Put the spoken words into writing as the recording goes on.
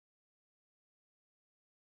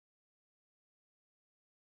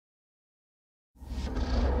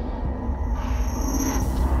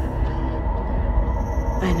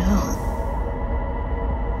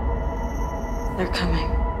They're coming.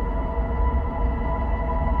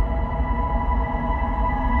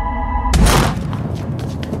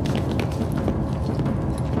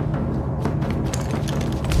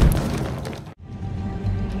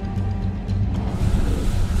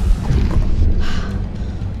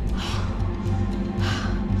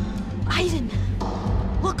 Aiden!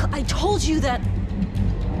 Look, I told you that...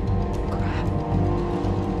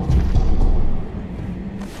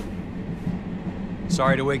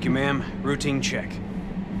 Sorry to wake you, ma'am. Routine check.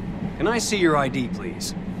 Can I see your ID,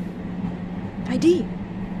 please? ID?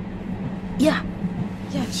 Yeah.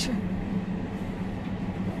 Yeah, sure.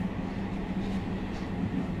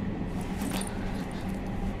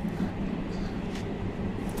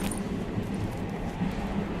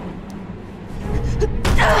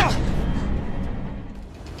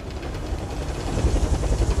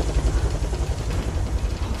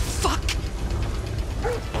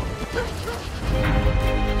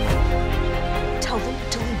 Tell them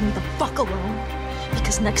to leave me the fuck alone,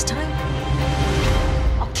 because next time,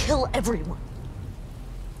 I'll kill everyone.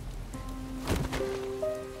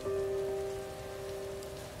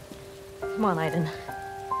 Come on, Aiden.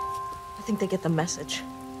 I think they get the message.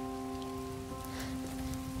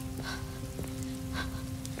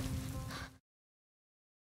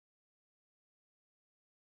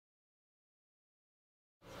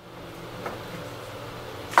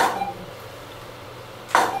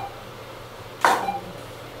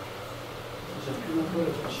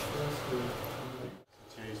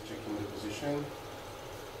 Terry's checking the position.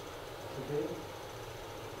 Okay.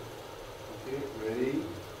 Okay, ready?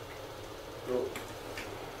 Go.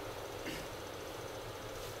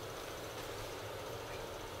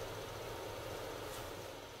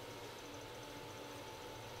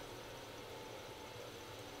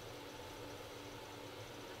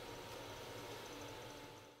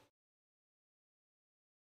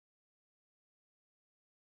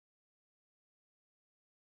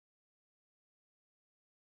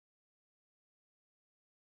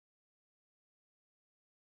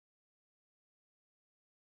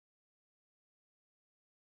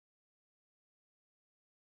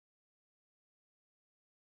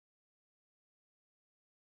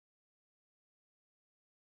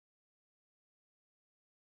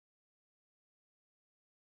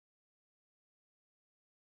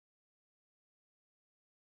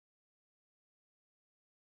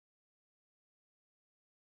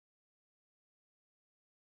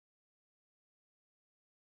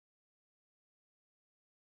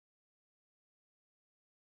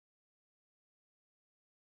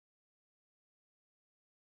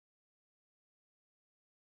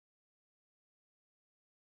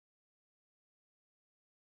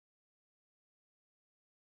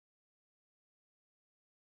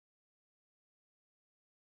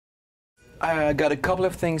 I got a couple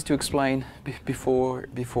of things to explain before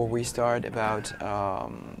we start about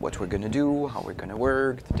what we're gonna do, how we're gonna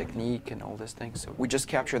work, the technique and all these things. So we just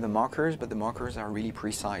capture the markers, but the markers are really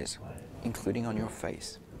precise, including on your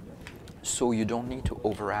face. So you don't need to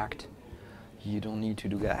overact. You don't need to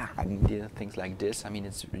do things like this. I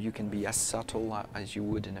mean, you can be as subtle as you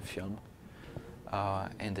would in a film,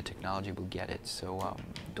 and the technology will get it. So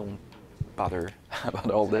don't bother about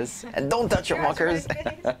all this, and don't touch your markers.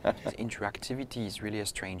 Interactivity is really a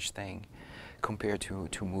strange thing compared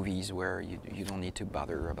to movies where you don't need to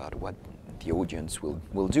bother about what the audience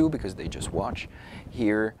will do because they just watch.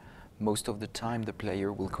 Here, most of the time the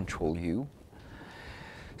player will control you.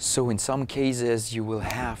 So in some cases you will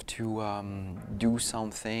have to do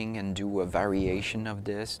something and do a variation of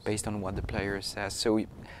this based on what the player says. So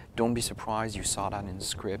don't be surprised, you saw that in the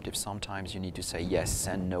script, if sometimes you need to say yes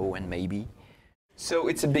and no and maybe. So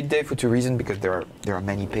it's a big day for two reasons, because there are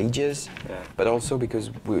many pages, but also because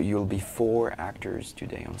you'll be 4 actors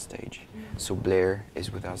today on stage. So Blair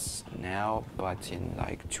is with us now, but in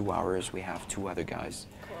like 2 hours we have 2 other guys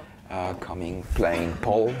coming, playing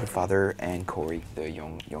Paul, the father, and Corey, the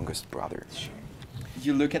youngest brother.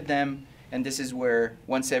 You look at them, and this is where,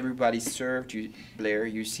 once everybody's served, Blair,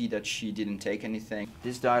 you see that she didn't take anything.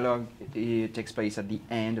 This dialogue, it takes place at the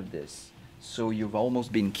end of this. So you've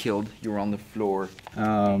almost been killed, you're on the floor.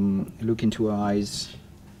 Look into her eyes,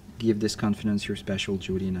 give this confidence, you're special,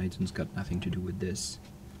 Judy, and Aiden's got nothing to do with this.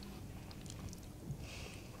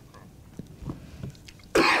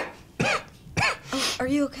 Oh, are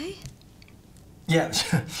you okay?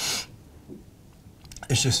 Yes.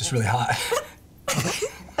 It's just, it's really hot.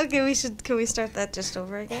 Okay, can we start that just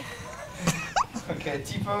over again? Okay,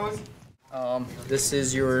 T-pose. This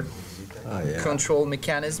is your control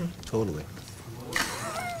mechanism. Totally.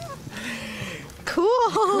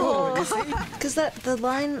 Cool. Because the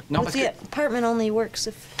line No, with the okay. apartment only works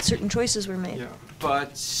if certain choices were made.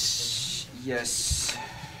 But yes,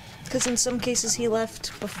 Because in some cases he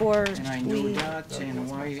left before and I know we. that. And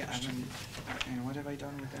why? And what have I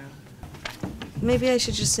done with that? Maybe I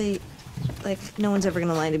should just say, like, no one's ever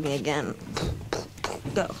gonna lie to me again.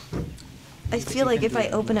 Go. I feel like if I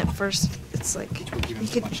open it first, it's like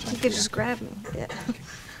he could just grab me. Yeah.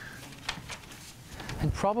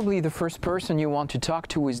 And probably the first person you want to talk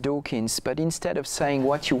to is Dawkins, but instead of saying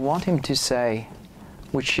what you want him to say,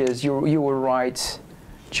 which is you were right,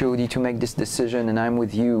 Jodie, to make this decision, and I'm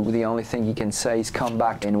with you, the only thing he can say is come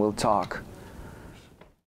back and we'll talk.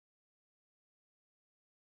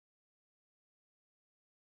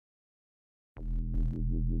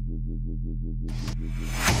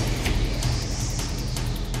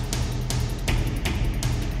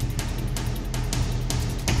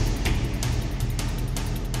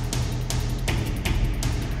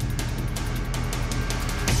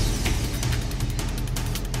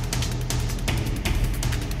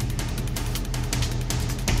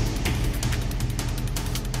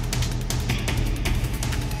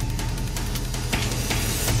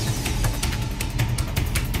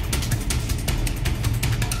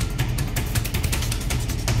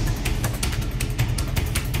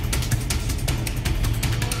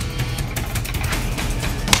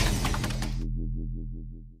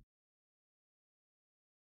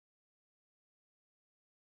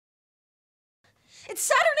 It's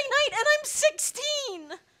Saturday night and I'm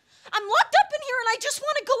 16! I'm locked up in here and I just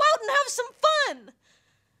want to go out and have some fun!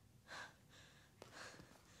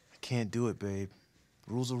 I can't do it, babe.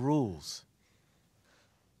 Rules are rules.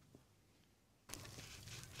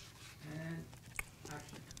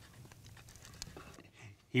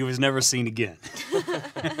 He was never seen again.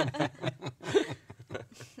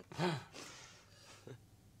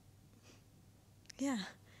 Yeah.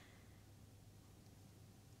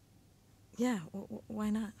 Yeah, why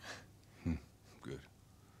not? Good.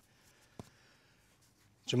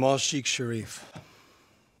 Jamal Sheikh Sharif.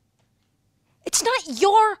 It's not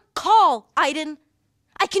your call, Aiden.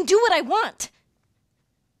 I can do what I want.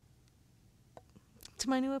 To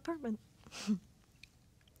my new apartment.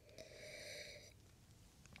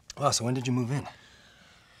 Wow, so when did you move in?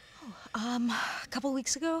 A couple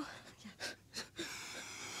weeks ago.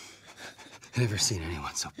 I've never seen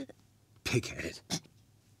anyone so pig-headed.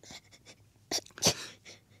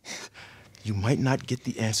 You might not get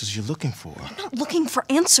the answers you're looking for. I'm not looking for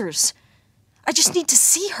answers. I just need to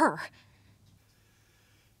see her.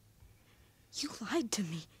 You lied to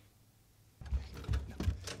me.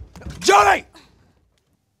 Johnny!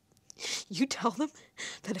 You tell them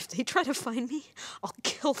that if they try to find me, I'll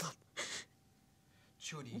kill them.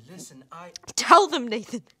 Jodie, listen, Tell them,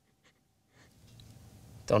 Nathan.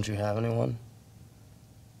 Don't you have anyone?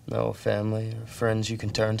 No family or friends you can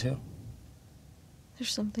turn to?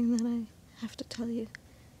 There's something that I have to tell you.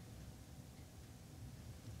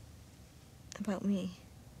 About me.